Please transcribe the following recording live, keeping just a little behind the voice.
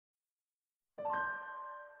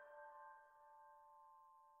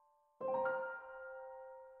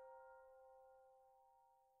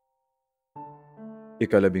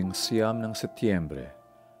Ika-19 ng Setyembre,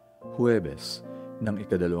 Huwebes ng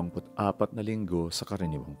Ika-24 na linggo sa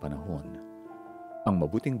Karaniwang panahon. Ang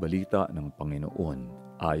mabuting balita ng Panginoon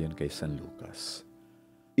ayon kay San Lucas.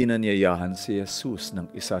 Inanyayahan si Jesus ng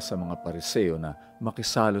isa sa mga Pariseo na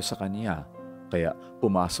makisalo sa kanya, kaya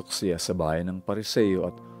pumasok siya sa bahay ng Pariseo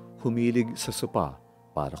at humilig sa sopa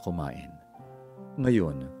para kumain.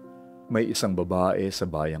 Ngayon, may isang babae sa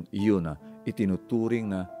bayang iyon na itinuturing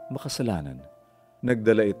na makasalanan.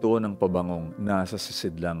 Nagdala ito ng pabangong nasa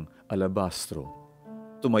sisidlang alabastro.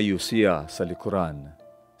 Tumayo siya sa likuran,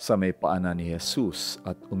 sa may paanan ni Jesus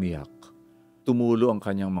at umiyak. Tumulo ang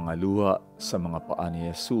kanyang mga luha sa mga paa ni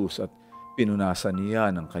Jesus at pinunasan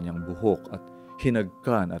niya ng kanyang buhok at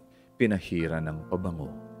hinagkan at pinahiran ng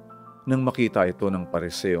pabango. Nang makita ito ng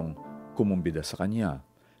Pariseong kumumbida sa kanya,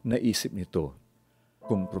 naisip nito,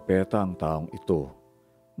 kung propeta ang taong ito,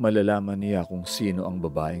 malalaman niya kung sino ang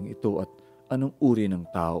babaeng ito at anong uri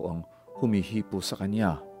ng tao ang humihipo sa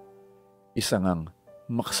kanya. Isa ngang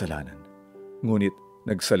makasalanan. Ngunit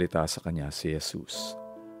nagsalita sa kanya si Jesus.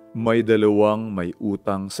 May dalawang may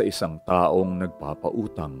utang sa isang taong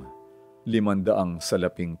nagpapautang. 500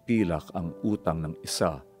 salaping pilak ang utang ng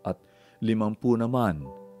isa at 50 naman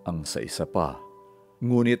ang sa isa pa.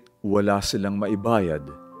 Ngunit wala silang maibayad,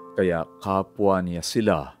 kaya kapwa niya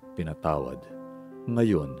sila pinatawad.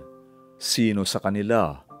 Ngayon, sino sa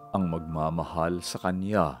kanila ang magmamahal sa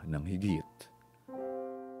kanya ng higit?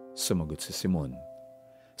 Sumagot si Simon,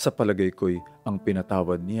 sa palagay ko'y ang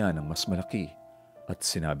pinatawad niya ng mas malaki. At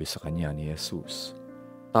sinabi sa kanya ni Jesus,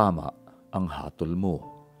 tama ang hatol mo.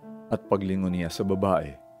 At paglingon niya sa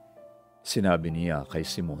babae, sinabi niya kay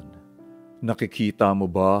Simon, nakikita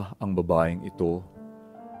mo ba ang babaeng ito?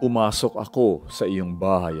 Pumasok ako sa iyong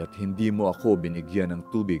bahay at hindi mo ako binigyan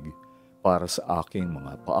ng tubig para sa aking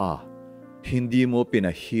mga paa. Hindi mo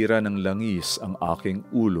pinahira ng langis ang aking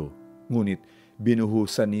ulo, ngunit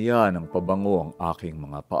binuhusan niya ng pabango ang aking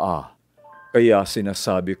mga paa. Kaya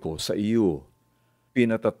sinasabi ko sa iyo,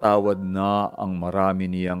 pinatatawad na ang marami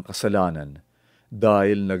niyang kasalanan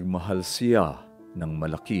dahil nagmahal siya ng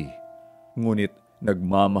malaki. Ngunit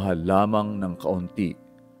nagmamahal lamang ng kaunti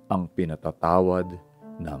ang pinatatawad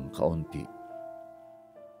ng kaunti.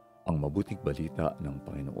 Ang mabuting balita ng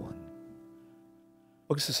Panginoon.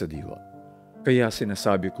 Pagsasadiwa. Kaya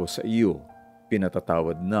sinasabi ko sa iyo,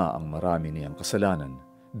 pinatatawad na ang marami niyang kasalanan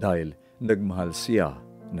dahil nagmahal siya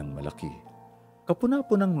ng malaki.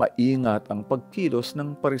 Kapuna-punang maingat ang pagkilos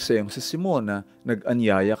ng Pariseong si Simon na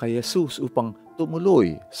nag-anyaya kay Jesus upang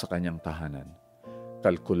tumuloy sa kanyang tahanan.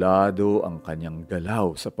 Kalkulado ang kanyang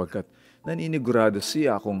galaw sapagkat naninigurado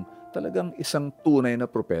siya kung talagang isang tunay na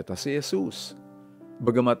propeta si Jesus.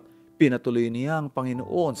 Bagamat pinatuloy niya ang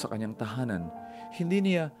Panginoon sa kanyang tahanan, hindi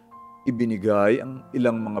niya ibinigay ang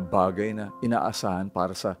ilang mga bagay na inaasahan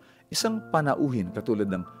para sa isang panauhin katulad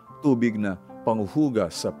ng tubig na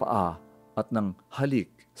panghuhugas sa paa at ng halik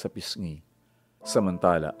sa pisngi.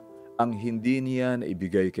 Samantala, ang hindi niya na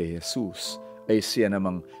ibigay kay Jesus ay siya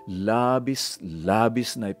namang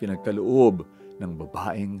labis-labis na ipinagkaloob ng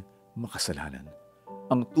babaeng makasalanan.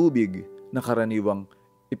 Ang tubig na karaniwang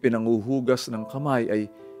ipinanguhugas ng kamay ay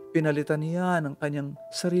pinalitan niya ng kanyang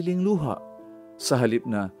sariling luha. Sa halip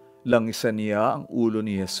na langisan niya ang ulo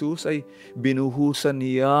ni Jesus ay binuhusan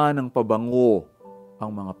niya ng pabango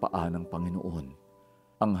ang mga paa ng Panginoon.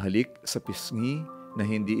 Ang halik sa pisngi na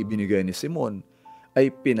hindi ibinigay ni Simon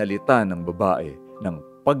ay pinalitan ng babae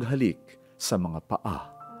ng paghalik sa mga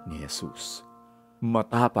paa ni Jesus.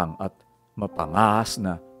 Matapang at mapangahas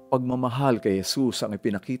na pagmamahal kay Jesus ang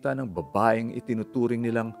ipinakita ng babaeng itinuturing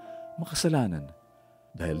nilang makasalanan.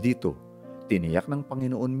 Dahil dito, tiniyak ng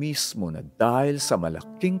Panginoon mismo na dahil sa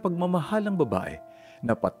malaking pagmamahal ng babae,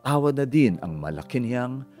 napatawad na din ang malaki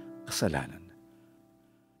niyang kasalanan.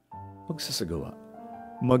 Pagsasagawa,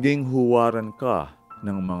 maging huwaran ka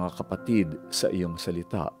ng mga kapatid sa iyong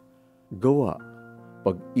salita, gawa,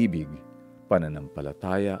 pag-ibig,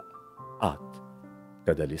 pananampalataya, at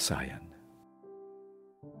kadalisayan.